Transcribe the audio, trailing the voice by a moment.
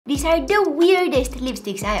These are the weirdest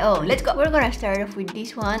lipsticks I own. Let's go. We're gonna start off with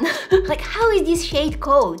this one. Like, how is this shade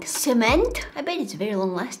called? Cement? I bet it's very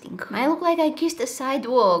long lasting. I look like I kissed a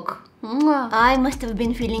sidewalk. I must have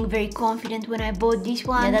been feeling very confident when I bought this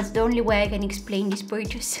one. Yeah, that's the only way I can explain this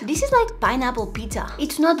purchase. This is like pineapple pizza.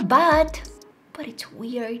 It's not bad, but it's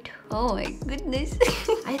weird. Oh my goodness.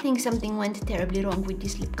 I think something went terribly wrong with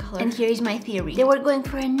this lip color. And here is my theory. They were going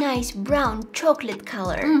for a nice brown chocolate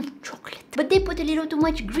color. Chocolate. But they put a little too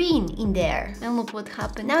much green in there. And look what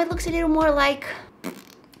happened. Now it looks a little more like,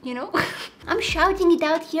 you know? I'm shouting it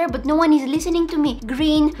out here, but no one is listening to me.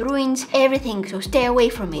 Green ruins everything, so stay away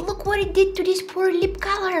from it. Look what it did to this poor lip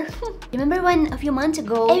color. Remember when a few months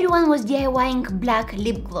ago, everyone was DIYing black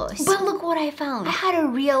lip gloss? But look what I found. I had a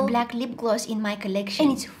real black lip gloss in my collection,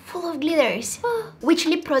 and it's full of glitters. Which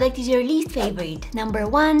lip product is your least favorite? Number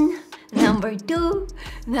 1, number 2,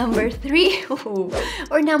 number 3,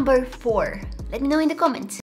 or number 4? Let me know in the comments.